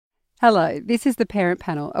Hello, this is The Parent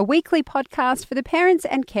Panel, a weekly podcast for the parents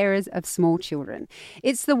and carers of small children.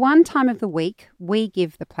 It's the one time of the week we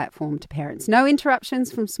give the platform to parents. No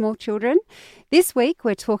interruptions from small children. This week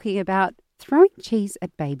we're talking about throwing cheese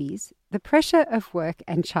at babies, the pressure of work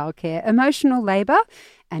and childcare, emotional labour,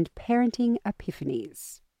 and parenting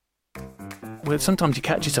epiphanies. Well, sometimes you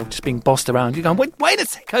catch yourself just being bossed around. You're going, wait a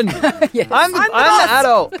second. Yes. I'm the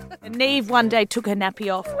adult. And Neve one day took her nappy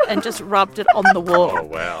off and just rubbed it on the wall. Oh,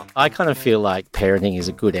 wow. I kind of feel like parenting is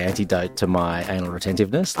a good antidote to my anal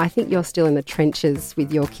retentiveness. I think you're still in the trenches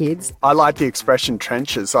with your kids. I like the expression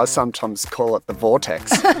trenches. I sometimes call it the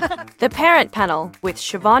vortex. The Parent Panel with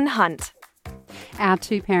Siobhan Hunt. Our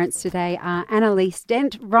two parents today are Annaliese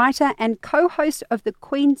Dent, writer and co-host of the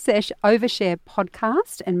Queen Sesh Overshare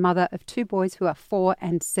podcast and mother of two boys who are 4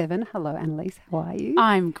 and 7. Hello, Annaliese. How are you?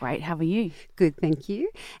 I'm great. How are you? Good, thank you.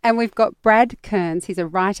 And we've got Brad Kearns. He's a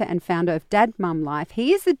writer and founder of DaDMuM Life.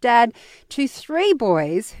 He is the dad to 3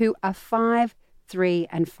 boys who are 5, 3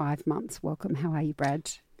 and 5 months. Welcome. How are you, Brad?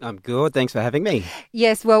 I'm good. Thanks for having me.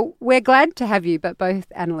 Yes, well, we're glad to have you, but both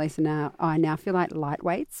Annaliese and I now feel like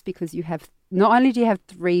lightweights because you have not only do you have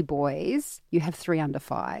 3 boys, you have 3 under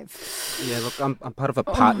 5. Yeah, look, I'm part of a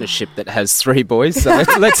partnership that has 3 boys, so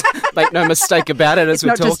let's make no mistake about it as It's we're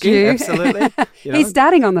not just talking. you. Absolutely. You know. He's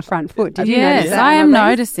starting on the front foot. Did you Yes, notice that, I am Annaliese?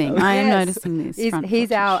 noticing. I am Yes. noticing this. He's front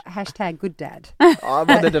our footage. hashtag good dad. I'm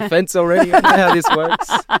on the defence already. I know how this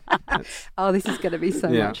works. Oh, this is going to be so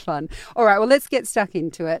Yeah. much fun. All right, well, let's get stuck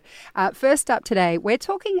into it. First up today, we're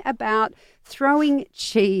talking about throwing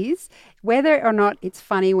cheese, whether or not it's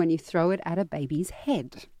funny when you throw it at a baby's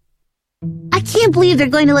head. I can't believe they're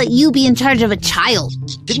going to let you be in charge of a child.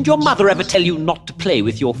 Didn't your mother ever tell you not to play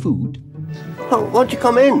with your food? Oh, won't you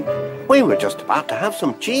come in? We were just about to have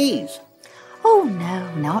some cheese. Oh,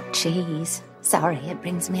 no, not cheese. Sorry, it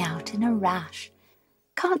brings me out in a rash.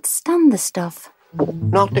 Can't stand the stuff.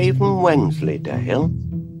 Not even Wensleydale.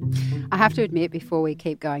 I have to admit, before we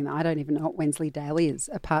keep going, I don't even know what Wensleydale is,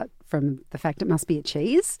 apart from the fact it must be a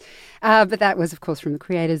cheese. But that was, of course, from the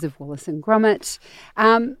creators of Wallace and Gromit.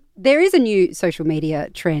 There is a new social media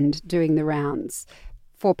trend doing the rounds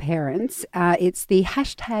for parents. It's the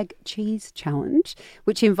hashtag cheese challenge,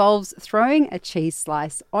 which involves throwing a cheese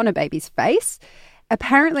slice on a baby's face.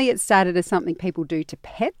 Apparently, it started as something people do to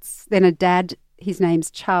pets. Then a dad, his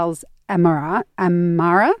name's Charles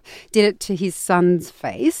Amara, did it to his son's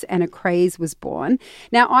face and a craze was born.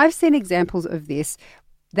 Now, I've seen examples of this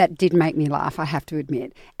that did make me laugh, I have to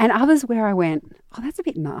admit, and others where I went, oh, that's a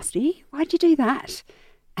bit nasty. Why'd you do that?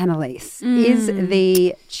 Annaliese, is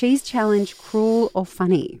the cheese challenge cruel or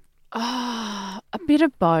funny? Oh, a bit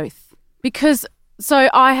of both. Because, so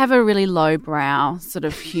I have a really lowbrow sort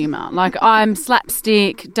of humour. Like I'm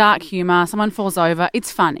slapstick, dark humour, someone falls over, it's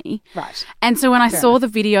funny. Right. And so when I saw the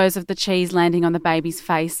videos of the cheese landing on the babies'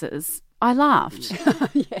 faces, I laughed.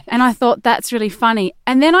 Yes. And I thought that's really funny.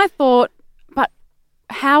 And then I thought, but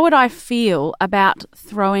how would I feel about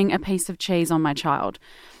throwing a piece of cheese on my child?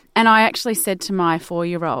 And I actually said to my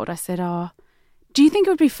 4-year-old, I said, oh, do you think it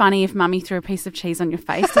would be funny if Mummy threw a piece of cheese on your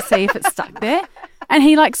face to see if it stuck there? And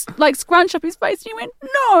he like scrunched up his face and he went,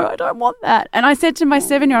 no, I don't want that. And I said to my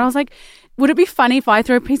 7-year-old, I was like, would it be funny if I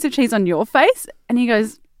threw a piece of cheese on your face? And he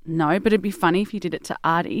goes, no, but it'd be funny if you did it to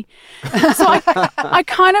Artie. So I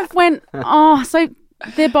kind of went, oh, so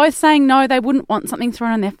they're both saying no, they wouldn't want something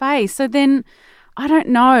thrown on their face. So then I don't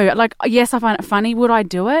know. Like, yes, I find it funny. Would I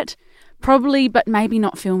do it? Probably, but maybe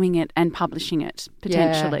not filming it and publishing it,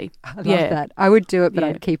 potentially. Yeah, I love that. I would do it, but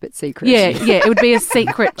I'd keep it secret. Yeah, it would be a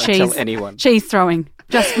secret Tell anyone. cheese throwing,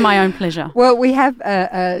 just for my own pleasure. Well, we have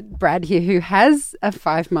Brad here who has a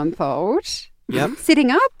 5-month-old. Yep.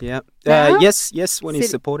 Sitting up? Yep. Now? Yes, when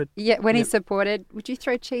he's supported. Yeah, when he's supported. Would you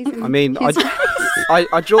throw cheese in I mean, his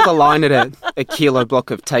I draw the line at a kilo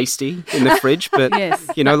block of Tasty in the fridge, but,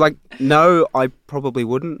 Yes. you know, like, no, I probably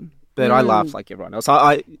wouldn't, but I laugh like everyone else.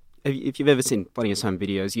 If you've ever seen Funniest Home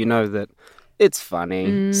Videos, you know that it's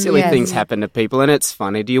funny. Silly things happen to people, and it's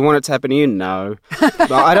funny. Do you want it to happen to you? No.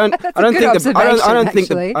 But I don't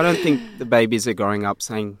think the babies are growing up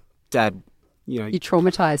saying, Dad, you know, You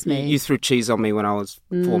traumatised me. You threw cheese on me when I was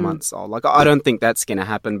 4 months old. Like, I don't think that's going to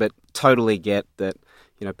happen, but totally get that.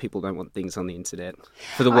 You know, people don't want things on the internet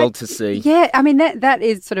for the world to see. Yeah, I mean, that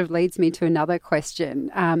is sort of leads me to another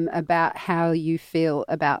question about how you feel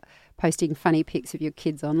about posting funny pics of your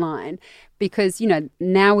kids online, because, you know,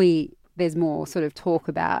 now there's more sort of talk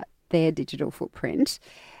about their digital footprint.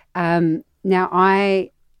 Now, I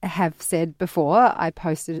have said before, I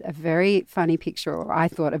posted a very funny picture, or I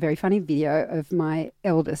thought a very funny video of my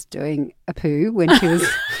eldest doing a poo when she was,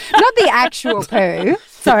 not the actual poo,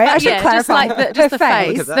 Sorry, I should clarify. Just like the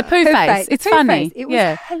face, the poo face. It's funny. Face. It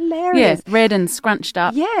was hilarious. Yeah, red and scrunched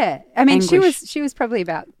up. Yeah, I mean, Anguish. she was probably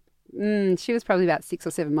about 6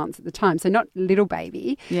 or 7 months at the time, so not little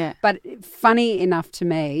baby. Yeah, but funny enough to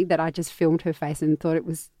me that I just filmed her face and thought it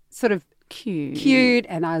was sort of cute,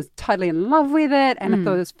 and I was totally in love with it, and I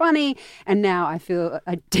thought it was funny, and now I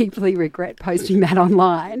deeply regret posting that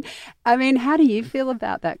online. I mean, how do you feel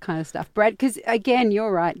about that kind of stuff, Brad? Because again,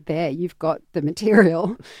 you're right there. You've got the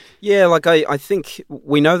material. Yeah, like I think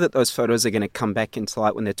we know that those photos are going to come back into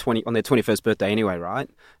light when they're on their 21st birthday anyway, right?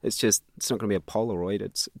 It's not going to be a Polaroid.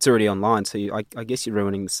 It's already online, so I guess you're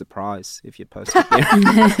ruining the surprise if you post it there.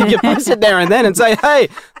 If you post it there and then and say, hey,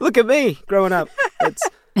 look at me growing up.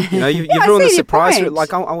 You've ruined the surprise.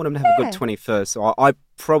 Like, I want them to have a good 21st, so I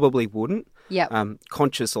probably wouldn't. Yeah.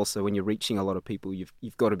 Conscious also when you're reaching a lot of people,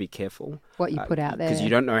 you've got to be careful what you put out there, because you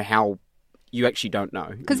don't know how. You actually don't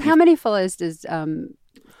know. Because how many followers does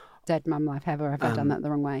DaDMuM Life have, or have I done that the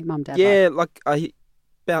wrong way? Mum, Dad. Yeah, Life.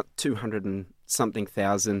 About 200 and something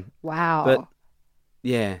thousand. Wow. But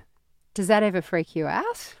yeah. Does that ever freak you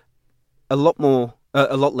out? A lot more,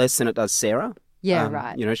 a lot less than it does Sarah. Yeah,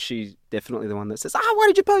 right. She's definitely the one that says, why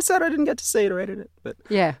did you post that? I didn't get to see it or edit it. But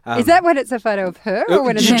yeah. Is that when it's a photo of her? Or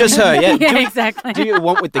when it's just her, yeah. Yeah, exactly. Do you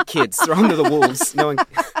want with the kids? Throw them to the wolves. No one...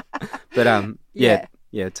 But,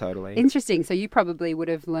 yeah, totally. Interesting. So you probably would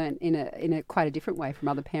have learnt in a quite a different way from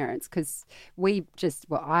other parents, because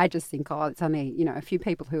I just think, it's only, a few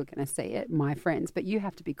people who are going to see it, my friends, but you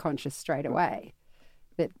have to be conscious straight away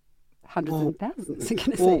that hundreds and thousands are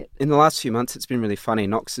going to see it. In the last few months, it's been really funny.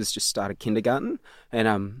 Knox has just started kindergarten,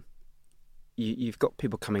 and you've got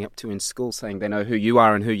people coming up to you in school saying they know who you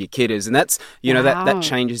are and who your kid is, and that's that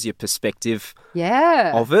changes your perspective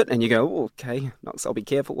of it, and you go, okay, Knox, I'll be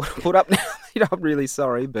careful what I put up now. I'm really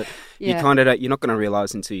sorry, but you kind of you're not going to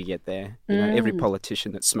realise until you get there. Every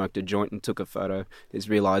politician that smoked a joint and took a photo is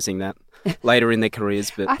realising that later in their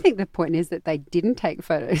careers. But I think the point is that they didn't take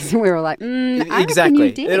photos, and we were like, exactly,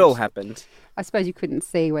 you did. It all happened. I suppose you couldn't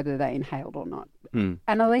see whether they inhaled or not.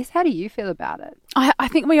 Annaliese, how do you feel about it? I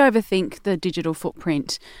think we overthink the digital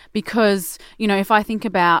footprint because, if I think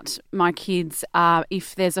about my kids,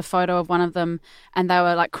 if there's a photo of one of them and they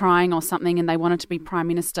were like crying or something and they wanted to be Prime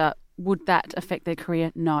Minister, would that affect their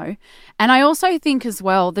career? No. And I also think as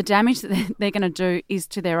well, the damage that they're going to do is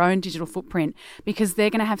to their own digital footprint, because they're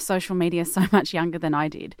going to have social media so much younger than I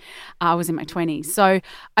did. I was in my 20s. So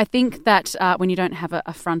I think that when you don't have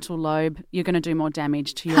a frontal lobe, you're going to do more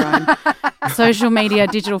damage to your own social media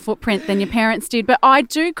digital footprint than your parents did. But I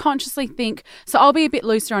do consciously think, so I'll be a bit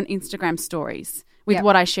looser on Instagram stories with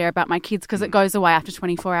what I share about my kids, because it goes away after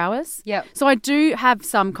 24 hours. Yep. So I do have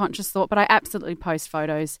some conscious thought, but I absolutely post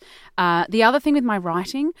photos. The other thing with my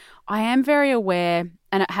writing, I am very aware,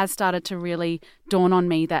 and it has started to really dawn on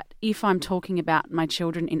me, that if I'm talking about my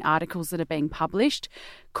children in articles that are being published,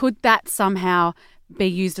 could that somehow be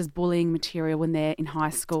used as bullying material when they're in high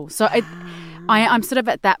school? So I'm sort of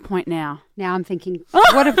at that point now. Now I'm thinking,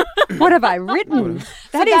 what have I written?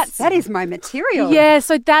 That is my material. Yeah,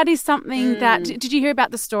 so that is something that... Did you hear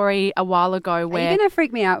about the story a while ago where... Are you going to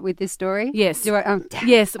freak me out with this story? Yes.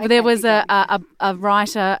 Yes. Okay, there was a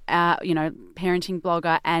writer, parenting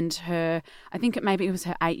blogger, and her... I think maybe it was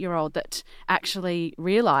her 8-year-old that actually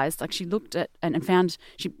realised, like she looked at and found...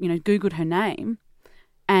 She, Googled her name,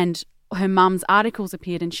 and her mum's articles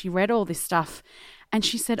appeared, and she read all this stuff, and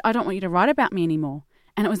she said, I don't want you to write about me anymore.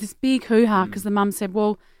 And it was this big hoo-ha because the mum said,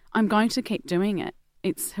 well, I'm going to keep doing it.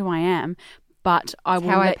 It's who I am. But I will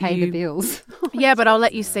how I pay the bills. Yeah, but I'll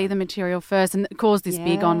let you see the material first, and it caused this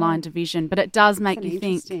big online division. But it does make you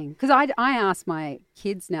think. Because I ask my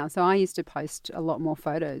kids now, so I used to post a lot more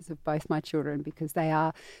photos of both my children because they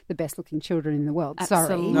are the best looking children in the world.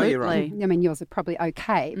 Absolutely. Sorry. No, you're right. I mean, yours are probably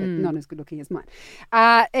okay, but not as good looking as mine.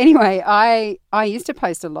 Anyway, I used to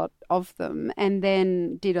post a lot of them, and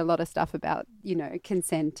then did a lot of stuff about,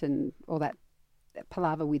 consent and all that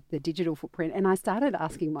palaver with the digital footprint, and I started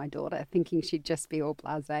asking my daughter, thinking she'd just be all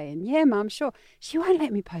blasé and Mum, sure. She won't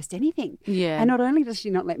let me post anything. Yeah. And not only does she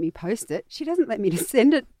not let me post it, she doesn't let me to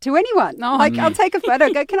send it to anyone. I'll take a photo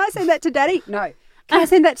and go, can I send that to Daddy? No. Can I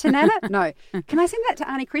send that to Nana? No. Can I send that to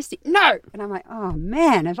Auntie Christy? No. And I'm like, oh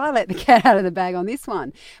man, have I let the cat out of the bag on this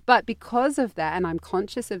one? But because of that, and I'm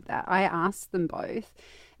conscious of that, I asked them both.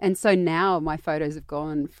 And so now my photos have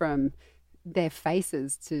gone from their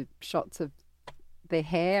faces to shots of their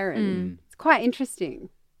hair, and it's quite interesting.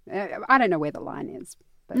 I don't know where the line is.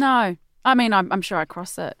 But. No. I mean, I'm sure I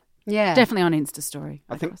cross it. Yeah. Definitely on Insta story.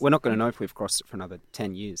 I think we're not going to know if we've crossed it for another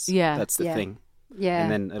 10 years. Yeah. That's the thing. Yeah.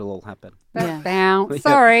 And then it'll all happen.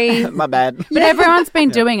 Sorry. My bad. But everyone's been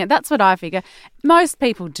doing it. That's what I figure. Most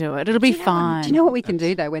people do it. It'll be fine. Do you know what we can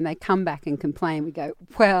do, though, when they come back and complain? We go,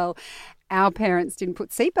 well, our parents didn't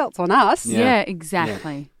put seatbelts on us. Yeah,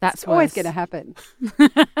 exactly. Yeah. That's always going to happen.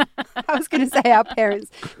 I was going to say our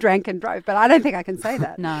parents drank and drove, but I don't think I can say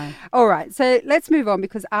that. No. All right, so let's move on,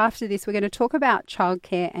 because after this we're going to talk about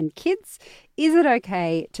childcare and kids. Is it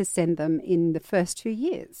okay to send them in the first 2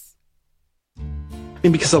 years?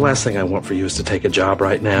 Because the last thing I want for you is to take a job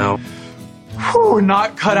right now. Whew,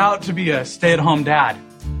 not cut out to be a stay-at-home dad.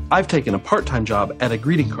 I've taken a part-time job at a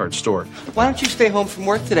greeting card store. Why don't you stay home from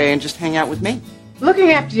work today and just hang out with me?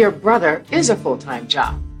 Looking after your brother is a full-time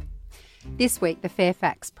job. This week, the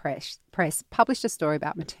Fairfax Press published a story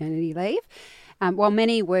about maternity leave. While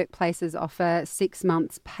many workplaces offer 6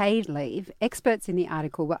 months paid leave, experts in the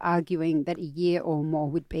article were arguing that a year or more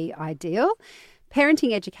would be ideal.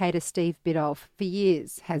 Parenting educator Steve Biddulph for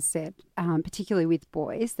years has said, particularly with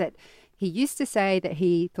boys, that he used to say that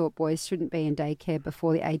he thought boys shouldn't be in daycare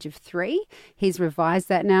before the age of 3. He's revised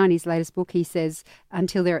that now. In his latest book, he says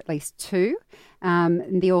until they're at least 2.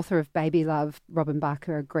 And the author of Baby Love, Robin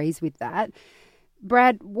Barker, agrees with that.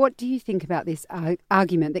 Brad, what do you think about this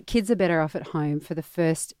argument that kids are better off at home for the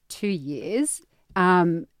first 2 years,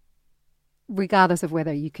 regardless of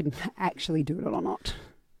whether you can actually do it or not?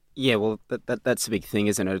 Yeah, well, that's a big thing,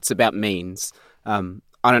 isn't it? It's about means.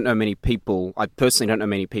 I don't know many people, I personally don't know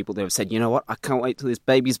many people that have said, you know what, I can't wait till this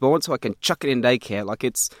baby's born so I can chuck it in daycare. Like,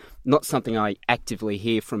 it's not something I actively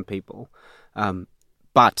hear from people.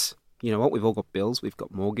 But, you know what, we've all got bills, we've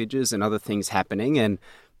got mortgages and other things happening, and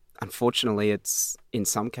unfortunately, it's in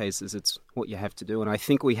some cases, it's what you have to do. And I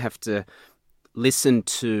think we have to listen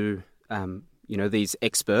to, these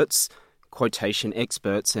experts, quotation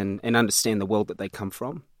experts, and understand the world that they come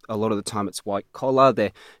from. A lot of the time it's white collar,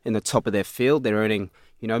 they're in the top of their field, they're earning,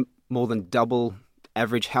 more than double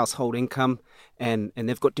average household income, and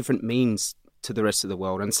they've got different means to the rest of the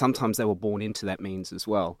world. And sometimes they were born into that means as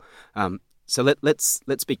well. So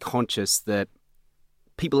let's be conscious that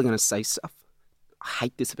people are going to say stuff. I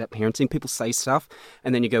hate this about parenting. People say stuff,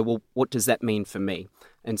 and then you go, well, what does that mean for me?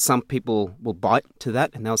 And some people will bite to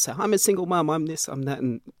that, and they'll say, I'm a single mum, I'm this, I'm that,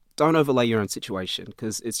 and don't overlay your own situation,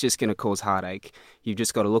 because it's just going to cause heartache. You've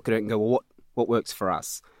just got to look at it and go, well, what works for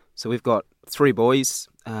us? So we've got 3 boys.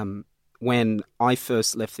 When I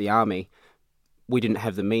first left the army, we didn't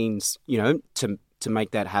have the means, to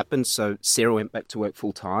make that happen. So Sarah went back to work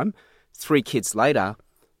full time. 3 kids later,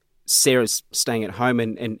 Sarah's staying at home,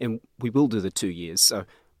 and we will do the 2 years. So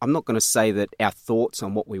I'm not going to say that our thoughts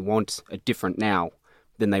on what we want are different now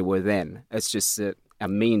than they were then. It's just that our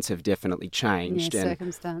means have definitely changed. Yeah, and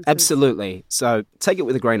circumstances. Absolutely. So take it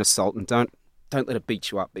with a grain of salt, and don't let it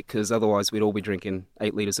beat you up, because otherwise we'd all be drinking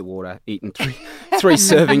 8 litres of water, eating three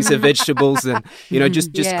servings of vegetables, and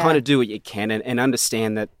just kind of do what you can, and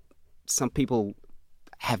understand that some people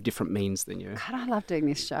have different means than you. God, I love doing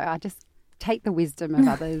this show. I just take the wisdom of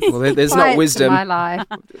others. Well, there's not wisdom. My life.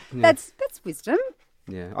 Yeah. That's wisdom.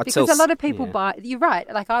 Yeah, because a lot of people buy. You're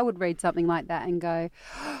right. Like, I would read something like that and go,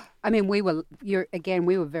 I mean, we were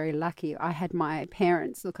very lucky. I had my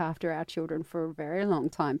parents look after our children for a very long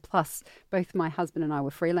time. Plus, both my husband and I were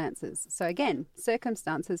freelancers. So again,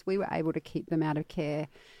 circumstances, we were able to keep them out of care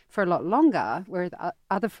for a lot longer, whereas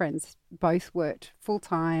other friends both worked full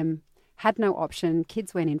time, had no option.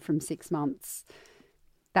 Kids went in from 6 months.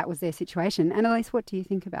 That was their situation. Annaliese, what do you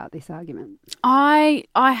think about this argument? I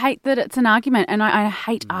hate that it's an argument, and I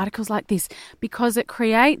hate articles like this, because it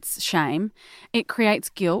creates shame, it creates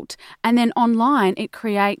guilt, and then online it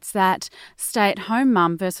creates that stay-at-home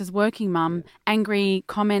mum versus working mum, angry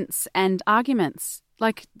comments and arguments.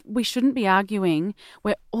 Like, we shouldn't be arguing.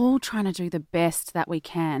 We're all trying to do the best that we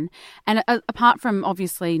can. And apart from,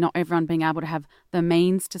 obviously, not everyone being able to have the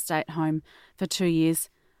means to stay at home for 2 years,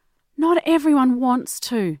 not everyone wants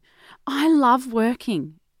to. I love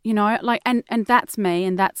working, and that's me,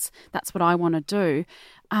 and that's what I want to do.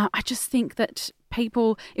 I just think that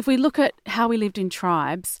people, if we look at how we lived in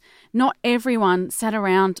tribes, not everyone sat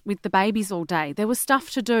around with the babies all day. There was stuff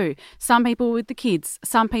to do. Some people were with the kids.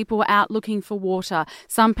 Some people were out looking for water.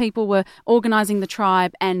 Some people were organising the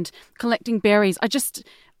tribe and collecting berries. I just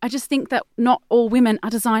think that not all women are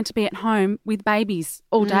designed to be at home with babies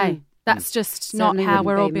all day. That's just not how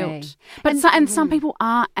we're all built. But some people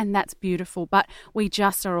are, and that's beautiful. But we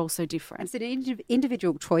just are all so different. It's an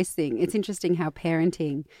individual choice thing. It's interesting how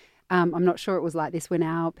parenting, I'm not sure it was like this when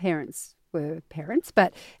our parents were parents,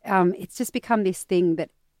 but it's just become this thing that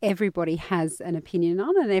everybody has an opinion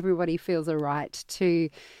on, and everybody feels a right to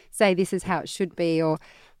say this is how it should be, or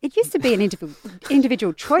It used to be an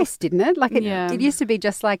individual choice, didn't it? Like it used to be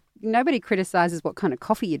just like nobody criticises what kind of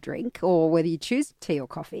coffee you drink or whether you choose tea or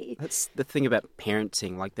coffee. That's the thing about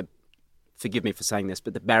parenting, like forgive me for saying this,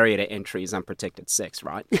 but the barrier to entry is unprotected sex,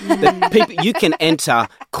 right? You can enter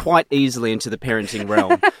quite easily into the parenting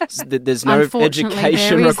realm. There's no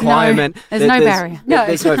education requirement. There's no barrier.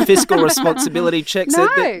 There's no fiscal responsibility checks.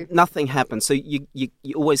 No. Nothing happens. So you're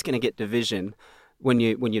always going to get division when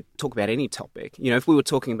you talk about any topic. You know, if we were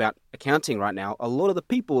talking about accounting right now, a lot of the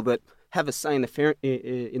people that have a say in the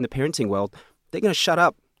parenting world, they're going to shut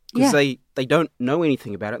up because they don't know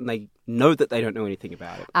anything about it, and they know that they don't know anything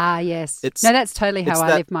about it. Ah, yes. That's totally how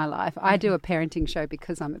I live my life. I do a parenting show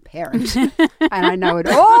because I'm a parent, and I know it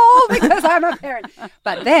all because I'm a parent.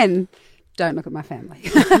 But then, don't look at my family.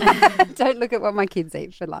 Don't look at what my kids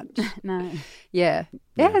eat for lunch. No. Yeah,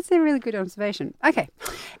 that's a really good observation. Okay,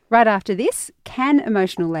 right after this, can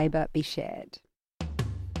emotional labour be shared?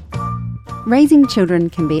 Raising children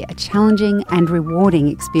can be a challenging and rewarding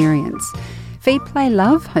experience. Feed, Play,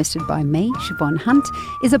 Love, hosted by me, Siobhan Hunt,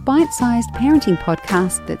 is a bite-sized parenting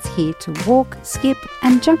podcast that's here to walk, skip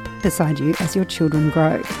and jump beside you as your children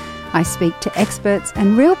grow. I speak to experts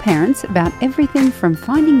and real parents about everything from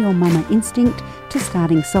finding your mama instinct to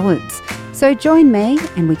starting solids. So join me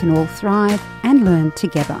and we can all thrive and learn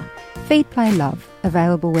together. Feed, Play, Love,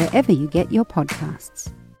 available wherever you get your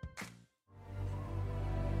podcasts.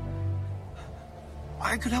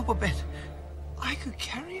 I could help a bit. I could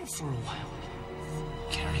carry it for a while.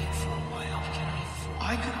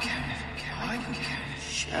 I could carry it.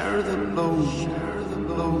 Share the load.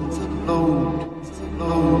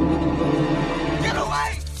 Get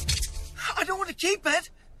away! I don't want to keep it.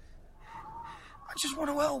 I just want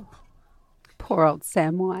to help. Poor old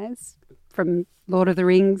Samwise from Lord of the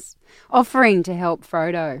Rings, offering to help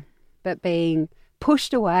Frodo, but being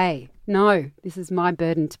pushed away. No, this is my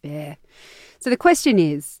burden to bear. So the question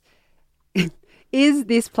is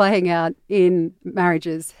this playing out in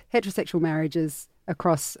marriages, heterosexual marriages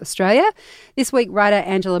across Australia? This week, writer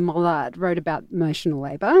Angela Mollard wrote about emotional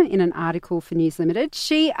labour in an article for News Limited.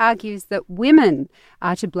 She argues that women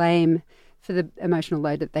are to blame for the emotional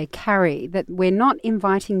load that they carry, that we're not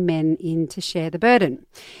inviting men in to share the burden.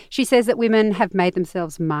 She says that women have made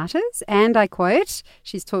themselves martyrs, and I quote,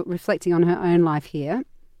 she's reflecting on her own life here,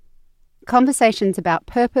 conversations about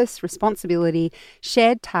purpose, responsibility,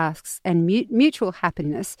 shared tasks and mutual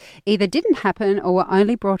happiness either didn't happen or were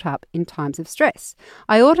only brought up in times of stress.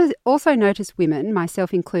 I also noticed women,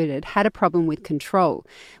 myself included, had a problem with control.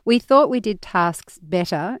 We thought we did tasks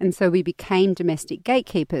better and so we became domestic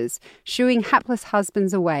gatekeepers, shooing hapless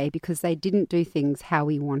husbands away because they didn't do things how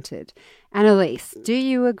we wanted. Annaliese, do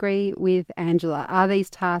you agree with Angela? Are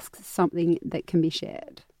these tasks something that can be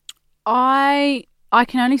shared? I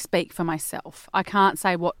can only speak for myself. I can't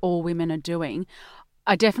say what all women are doing.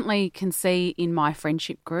 I definitely can see in my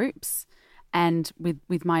friendship groups and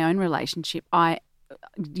with my own relationship,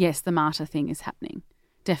 yes, the martyr thing is happening,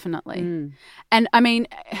 definitely. And, I mean,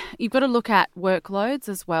 you've got to look at workloads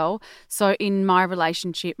as well. So in my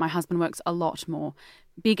relationship, my husband works a lot more.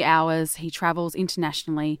 Big hours, he travels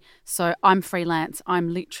internationally. So I'm freelance.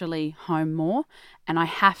 I'm literally home more and I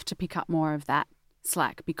have to pick up more of that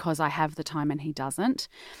slack because I have the time and he doesn't.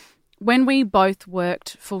 When we both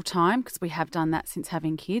worked full-time, because we have done that since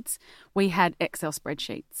having kids, we had Excel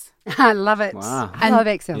spreadsheets. I love it. Wow. I love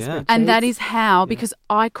Excel spreadsheets. And that is how, because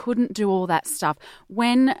I couldn't do all that stuff.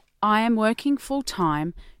 When I am working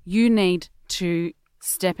full-time, you need to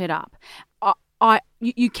step it up.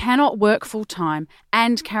 You cannot work full-time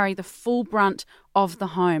and carry the full brunt of the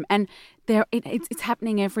home. And it's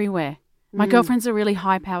happening everywhere. My girlfriend's a really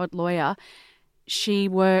high-powered lawyer. She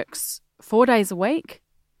works 4 days a week,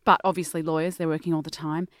 but obviously lawyers, they're working all the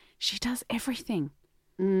time. She does everything.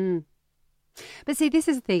 But see, this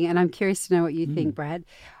is the thing, and I'm curious to know what you think, Brad.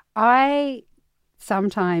 I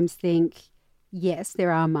sometimes think, yes,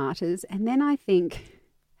 there are martyrs, and then I think,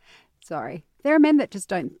 there are men that just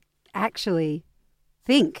don't actually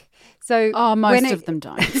think. So most of them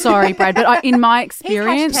don't. Sorry, Brad, but in my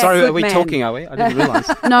experience... Sorry, are we talking, are we? I didn't realise.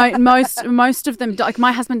 No, most of them, like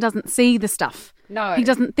my husband doesn't see the stuff. No. He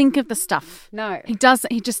doesn't think of the stuff. No. He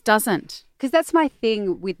just doesn't. Because that's my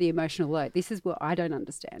thing with the emotional load. This is what I don't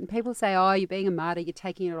understand. People say, oh, you're being a martyr, you're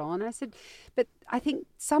taking it on. I said, but I think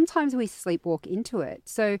sometimes we sleepwalk into it.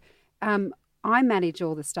 So I manage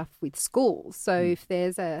all the stuff with schools. So if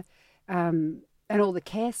there's and all the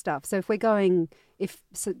care stuff. So if we're going, I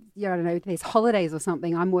don't know, if there's holidays or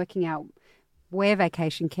something, I'm working out where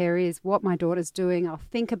vacation care is, what my daughter's doing. I'll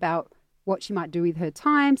think about what she might do with her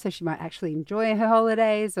time so she might actually enjoy her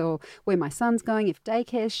holidays, or where my son's going if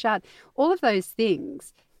daycare's shut. All of those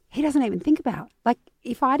things he doesn't even think about. Like,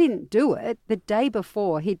 if I didn't do it, the day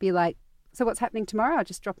before, he'd be like, so what's happening tomorrow? I'll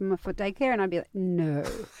just drop him off at daycare. And I'd be like, no.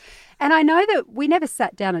 And I know that we never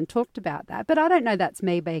sat down and talked about that, but I don't know that's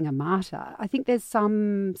me being a martyr. I think there's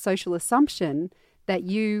some social assumption that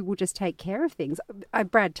you will just take care of things.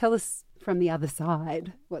 Brad, tell us from the other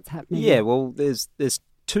side what's happening. Yeah, well, there's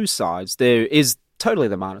two sides. There is totally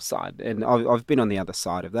the martyr side, and I've been on the other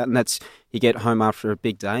side of that, and that's you get home after a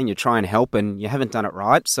big day and you try and help and you haven't done it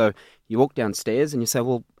right, so you walk downstairs and you say,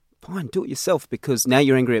 well, fine, do it yourself, because now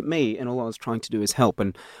you're angry at me and all I was trying to do is help,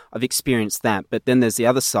 and I've experienced that. But then there's the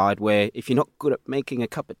other side where if you're not good at making a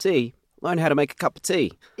cup of tea, learn how to make a cup of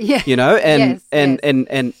tea. Yeah. You know, and yes.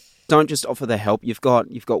 and don't just offer the help. You've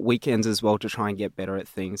got weekends as well to try and get better at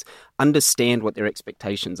things. Understand what their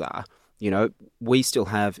expectations are. You know, we still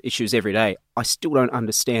have issues every day. I still don't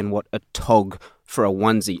understand what a tog for a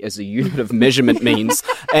onesie as a unit of measurement means.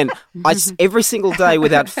 And every single day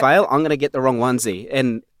without fail, I'm going to get the wrong onesie.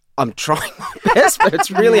 And I'm trying my best, but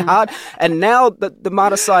it's really hard. And now the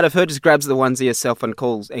martyr side of her just grabs the onesie herself and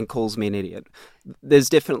calls me an idiot. There's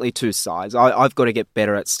definitely two sides. I've got to get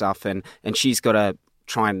better at stuff, and she's got to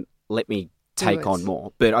try and let me take on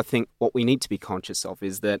more. But I think what we need to be conscious of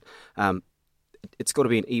is that it's got to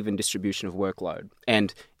be an even distribution of workload.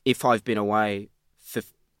 And if I've been away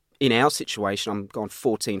in our situation, I'm gone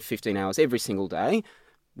 14, 15 hours every single day.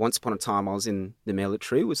 Once upon a time, I was in the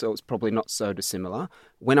military, so it was probably not so dissimilar.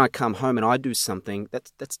 When I come home and I do something,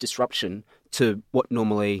 that's disruption to what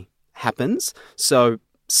normally happens. So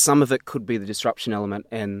some of it could be the disruption element,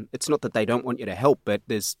 and it's not that they don't want you to help, but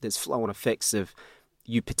there's flow-on effects of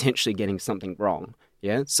you potentially getting something wrong.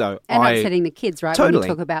 Yeah, so and upsetting the kids, right? Totally. When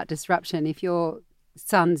you talk about disruption, if your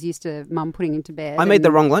son's used to mum putting him to bed. I made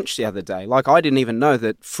the wrong lunch the other day. Like, I didn't even know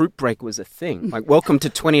that fruit break was a thing. Like, welcome to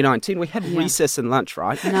 2019. We had recess and lunch,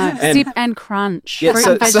 right? No, sip and crunch. Yeah, fruit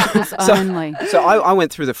and vegetables only. So I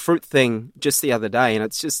went through the fruit thing just the other day, and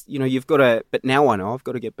it's just, you know, you've got to, but now I know I've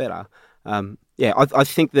got to get better. I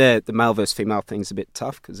think the male versus female thing's a bit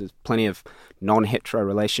tough because there's plenty of non-hetero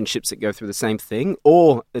relationships that go through the same thing,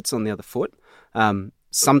 or it's on the other foot.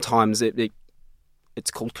 Sometimes it's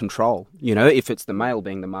called control. You know, if it's the male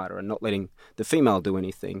being the martyr and not letting the female do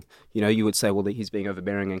anything, you know, you would say, well, he's being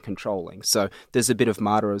overbearing and controlling. So there's a bit of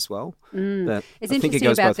martyr as well. But it's I think interesting it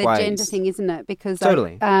goes about both the ways. gender thing, isn't it? Because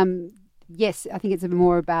totally. Yes, I think it's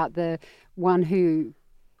more about the one who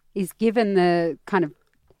is given the kind of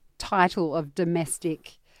title of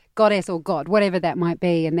domestic goddess or god, whatever that might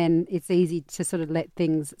be, and then it's easy to sort of let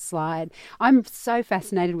things slide. I'm so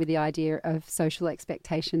fascinated with the idea of social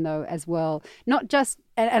expectation, though, as well. Not just,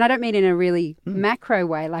 and I don't mean in a really macro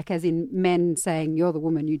way, like as in men saying, you're the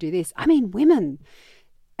woman, you do this. I mean women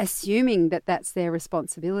assuming that that's their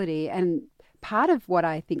responsibility. And part of what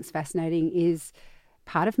I think is fascinating is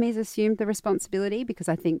part of me has assumed the responsibility because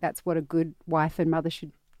I think that's what a good wife and mother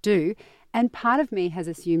should do. And part of me has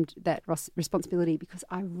assumed that responsibility because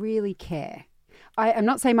I really care. I'm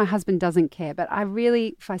not saying my husband doesn't care, but I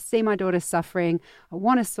really, if I see my daughter suffering, I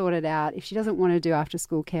want to sort it out. If she doesn't want to do after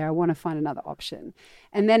school care, I want to find another option.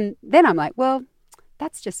 And then I'm like, well,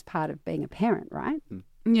 that's just part of being a parent, right?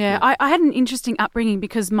 Yeah, I had an interesting upbringing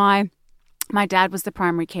because my dad was the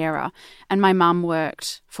primary carer and my mum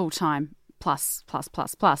worked full-time plus.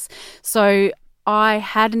 So I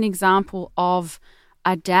had an example of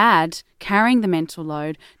a dad carrying the mental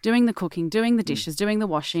load, doing the cooking, doing the dishes, doing the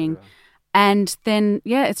washing. Sure. And then,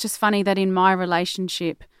 it's just funny that in my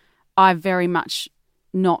relationship, I very much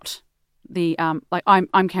not the,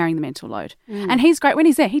 I'm carrying the mental load. And he's great when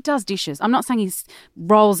he's there. He does dishes. I'm not saying he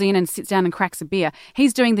rolls in and sits down and cracks a beer.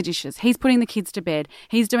 He's doing the dishes. He's putting the kids to bed.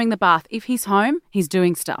 He's doing the bath. If he's home, he's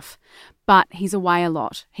doing stuff. But he's away a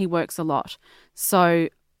lot. He works a lot. So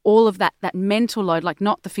all of that mental load, like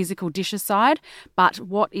not the physical dishes side, but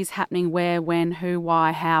what is happening where, when, who,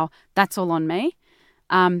 why, how, that's all on me.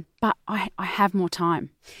 But I have more time.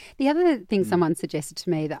 The other thing someone suggested to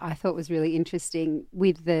me that I thought was really interesting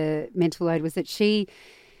with the mental load was that she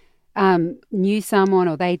knew someone,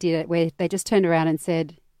 or they did it, where they just turned around and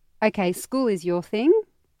said, okay, school is your thing.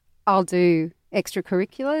 I'll do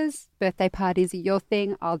extracurriculars, birthday parties are your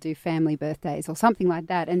thing, I'll do family birthdays or something like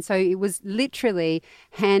that. And so it was literally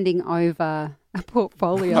handing over a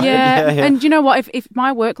portfolio. Yeah. And you know what? If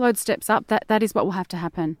my workload steps up, that is what will have to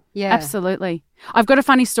happen. Yeah. Absolutely. I've got a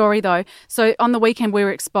funny story though. So on the weekend we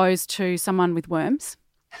were exposed to someone with worms.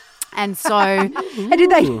 And so and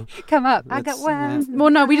did they come up? I got worms. Well,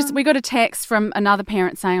 no, we got a text from another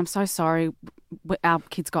parent saying, I'm so sorry, our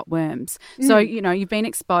kids got worms. So, you've been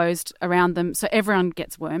exposed around them. So everyone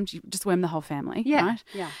gets wormed. You just worm the whole family, right?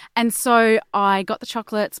 Yeah. And so I got the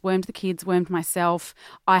chocolates, wormed the kids, wormed myself.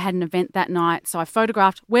 I had an event that night. So I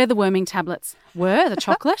photographed where the worming tablets were, the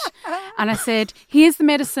chocolate. And I said, here's the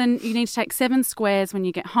medicine. You need to take 7 squares when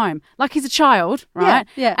you get home. Like he's a child, right?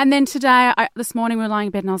 Yeah. And then today, this morning we were lying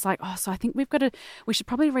in bed and I was like, so I think we should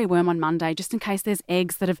probably reworm on Monday just in case there's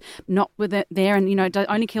eggs that have not with it there and, it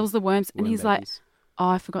only kills the worms. And he's like,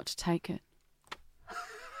 I forgot to take it.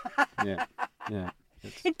 Yeah.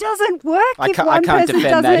 It doesn't work. I can't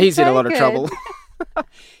defend that. He's in a lot of trouble.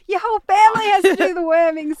 Your whole family has to do the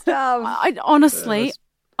worming stuff. I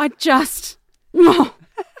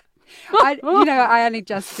only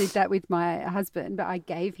just did that with my husband, but I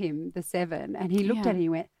gave him the 7 and he looked at it and he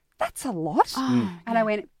went, that's a lot. And I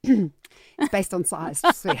went, it's based on size,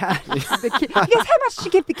 sweetheart. He goes, how much did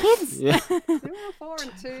you give the kids? Yeah. 4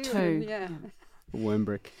 and 2. 2. Yeah. Worm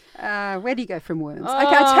brick. Where do you go from worms? Okay,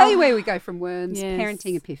 I'll tell you where we go from worms. Yes.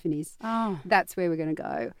 Parenting epiphanies. Oh. That's where we're going to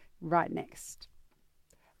go right next.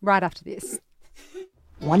 Right after this.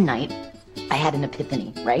 One night, I had an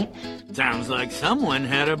epiphany, right? Sounds like someone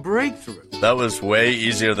had a breakthrough. That was way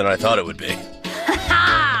easier than I thought it would be.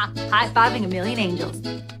 High-fiving a million angels.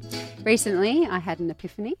 Recently, I had an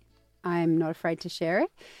epiphany. I'm not afraid to share it.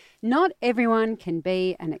 Not everyone can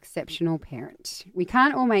be an exceptional parent. We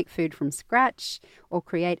can't all make food from scratch or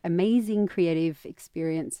create amazing creative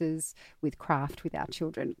experiences with craft with our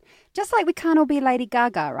children. Just like we can't all be Lady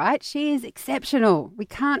Gaga, right? She is exceptional. We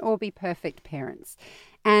can't all be perfect parents.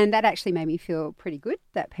 And that actually made me feel pretty good,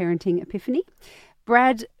 that parenting epiphany.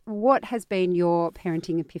 Brad, what has been your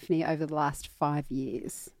parenting epiphany over the last 5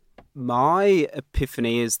 years? My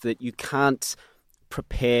epiphany is that you can't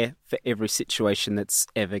prepare for every situation that's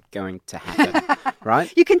ever going to happen,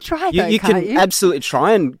 right? You can try, though, you can't can absolutely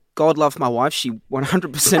try, and God love my wife, she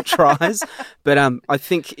 100% tries. But I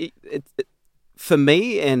think for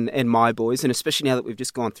me and my boys, and especially now that we've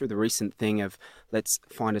just gone through the recent thing of let's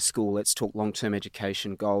find a school, let's talk long-term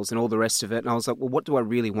education goals and all the rest of it. And I was like, well, what do I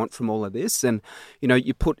really want from all of this? And,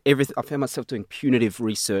 you put everything, I found myself doing punitive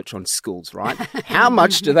research on schools, right? How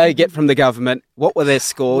much do they get from the government? What were their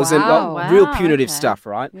scores? Real punitive stuff,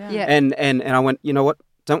 right? Yeah. And I went, you know what?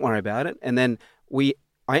 Don't worry about it. And then I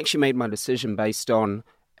actually made my decision based on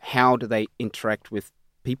how do they interact with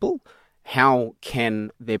people? How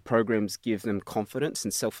can their programs give them confidence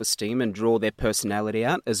and self-esteem and draw their personality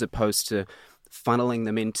out as opposed to funneling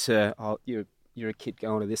them into, you're a kid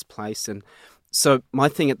going to this place. And so my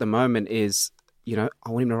thing at the moment is, I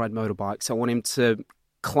want him to ride motorbikes. I want him to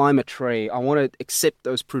climb a tree. I want to accept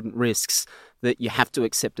those prudent risks that you have to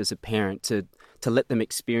accept as a parent to let them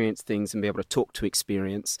experience things and be able to talk to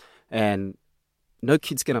experience. And no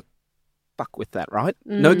kid's going to fuck with that, right?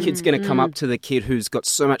 No kid's going to come up to the kid who's got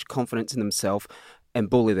so much confidence in themselves and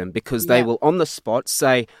bully them because they will on the spot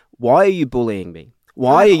say, why are you bullying me?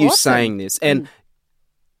 Why are you saying this? And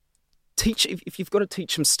teach, if you've got to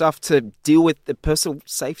teach them stuff to deal with the personal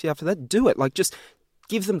safety after that, do it. Like, just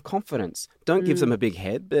give them confidence. Don't give them a big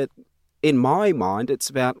head. But in my mind, it's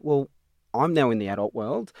about, well, I'm now in the adult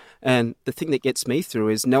world, and the thing that gets me through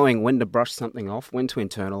is knowing when to brush something off, when to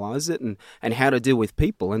internalize it, and how to deal with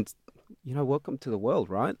people. And welcome to the world,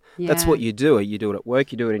 right? Yeah. That's what you do. You do it at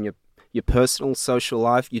work, you do it in your personal, social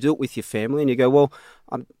life, you do it with your family, and you go, well,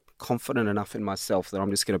 I'm confident enough in myself that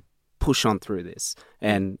I'm just going to push on through this.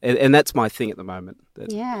 And that's my thing at the moment.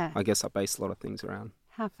 That I guess I base a lot of things around.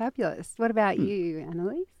 How fabulous. What about you,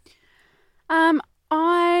 Annaliese?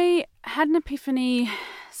 I had an epiphany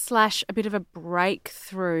 / a bit of a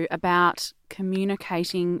breakthrough about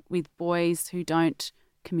communicating with boys who don't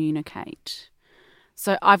communicate.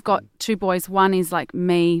 So I've got 2 boys. One is like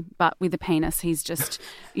me, but with a penis. He's just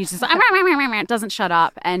like, doesn't shut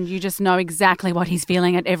up, and you just know exactly what he's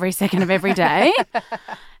feeling at every second of every day.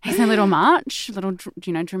 He's a little much, a little,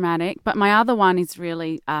 dramatic. But my other one is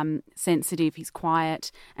really sensitive. He's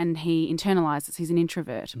quiet and he internalizes. He's an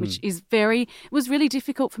introvert, which is it was really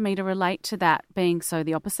difficult for me to relate to that, being so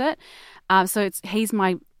the opposite. So he's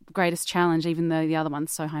my greatest challenge, even though the other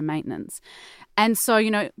one's so high maintenance. And so,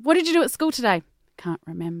 what did you do at school today? Can't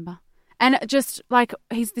remember. And just like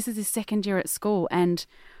this is his second year at school, and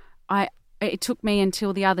it took me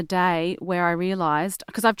until the other day where I realised,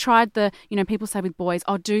 because I've tried people say with boys,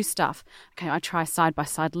 I'll do stuff. Okay, I try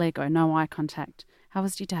side-by-side Lego, no eye contact. How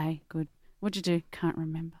was your day? Good. What'd you do? Can't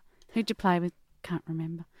remember. Who'd you play with? Can't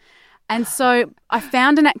remember. And so I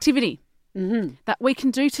found an activity that we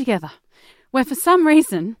can do together where for some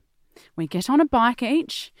reason we get on a bike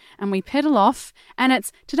each and we pedal off, and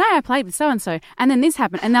it's, today I played with so-and-so, and then this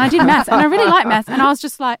happened, and then I did maths, and I really like maths, and I was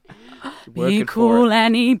just like, be cool,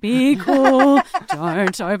 Annie, be cool.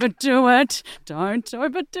 Don't overdo it. Don't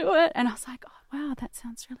overdo it. And I was like, oh, wow, that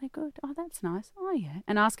sounds really good. Oh, that's nice. Oh, yeah.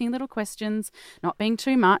 And asking little questions, not being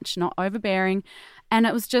too much, not overbearing. And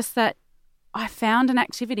it was just that I found an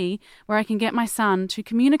activity where I can get my son to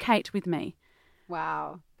communicate with me.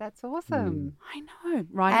 Wow, that's awesome. I know.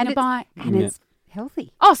 Riding a bike. And it's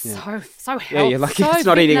healthy. Oh, so healthy. Yeah, you're lucky so it's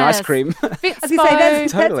not eating ice cream. I was going to say,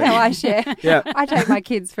 that's how I share. Yeah. I take my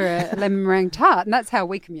kids for a lemon meringue tart, and that's how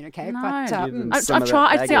we communicate. No. But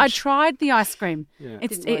I tried the ice cream. Yeah.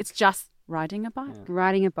 It's just riding a bike.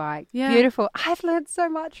 Riding a bike. Yeah. Beautiful. I've learned so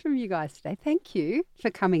much from you guys today. Thank you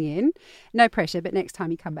for coming in. No pressure, but next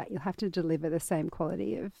time you come back, you'll have to deliver the same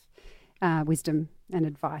quality of wisdom and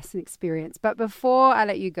advice and experience. But before I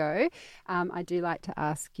let you go, I do like to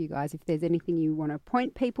ask you guys if there's anything you want to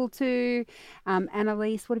point people to.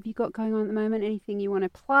 Annaliese, what have you got going on at the moment? Anything you want to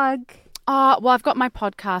plug? Well, I've got my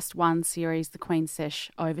podcast one series, The Queen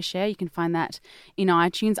Sesh Overshare. You can find that in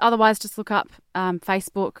iTunes. Otherwise, just look up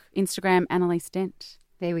Facebook, Instagram, Annaliese Dent.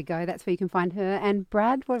 There we go. That's where you can find her. And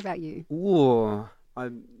Brad, what about you? Ooh,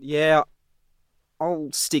 I'll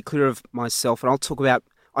stick clear of myself, and I'll talk about.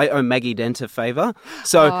 I owe Maggie Dent a favour.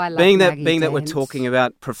 So being that we're talking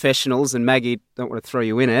about professionals, and Maggie, don't want to throw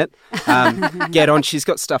you in it, get on. She's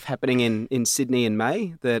got stuff happening in Sydney in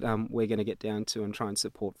May that we're going to get down to and try and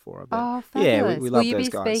support for her. But fabulous. We love Will you those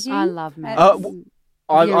be guys. Speaking? I love Maggie.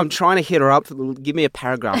 I'm trying to hit her up. Give me a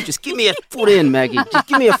paragraph. Just give me a foot in, Maggie. Just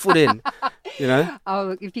give me a foot in. You know? Oh,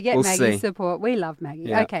 look, if you get Maggie's support, we love Maggie.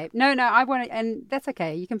 Yeah. Okay. No, I want to, and that's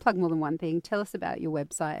okay. You can plug more than one thing. Tell us about your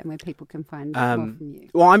website and where people can find more from you.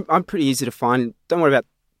 Well, I'm pretty easy to find. Don't worry about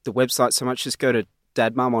the website so much. Just go to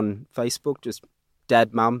DaDMuM on Facebook. Just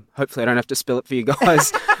DaDMuM. Hopefully I don't have to spell it for you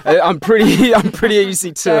guys. I'm pretty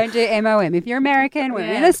easy to. Don't do MOM. If you're American, we're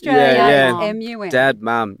in Australia. It's MUM.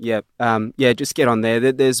 DaDMuM. Yeah. Just get on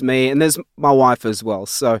there. There's me and there's my wife as well.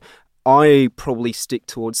 So I probably stick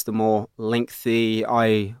towards the more lengthy.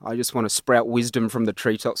 I just want to sprout wisdom from the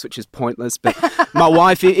treetops, which is pointless. But my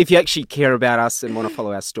wife, if you actually care about us and want to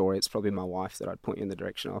follow our story, it's probably my wife that I'd point you in the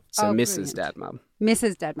direction of. So Mrs. DaDMuM.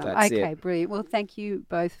 Mrs. DaDMuM. That's okay, it. Brilliant. Well, thank you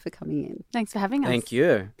both for coming in. Thanks for having us. Thank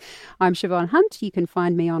you. I'm Siobhan Hunt. You can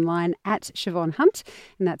find me online at Siobhan Hunt.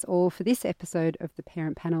 And that's all for this episode of The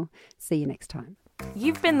Parent Panel. See you next time.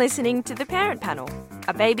 You've been listening to The Parent Panel,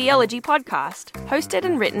 a babyology podcast, hosted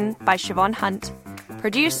and written by Siobhan Hunt,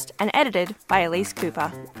 produced and edited by Elise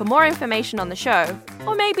Cooper. For more information on the show,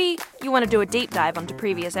 or maybe you want to do a deep dive onto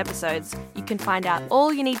previous episodes, you can find out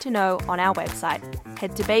all you need to know on our website.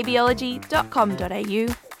 Head to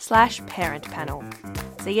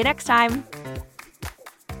babyology.com.au/parentpanel. See you next time.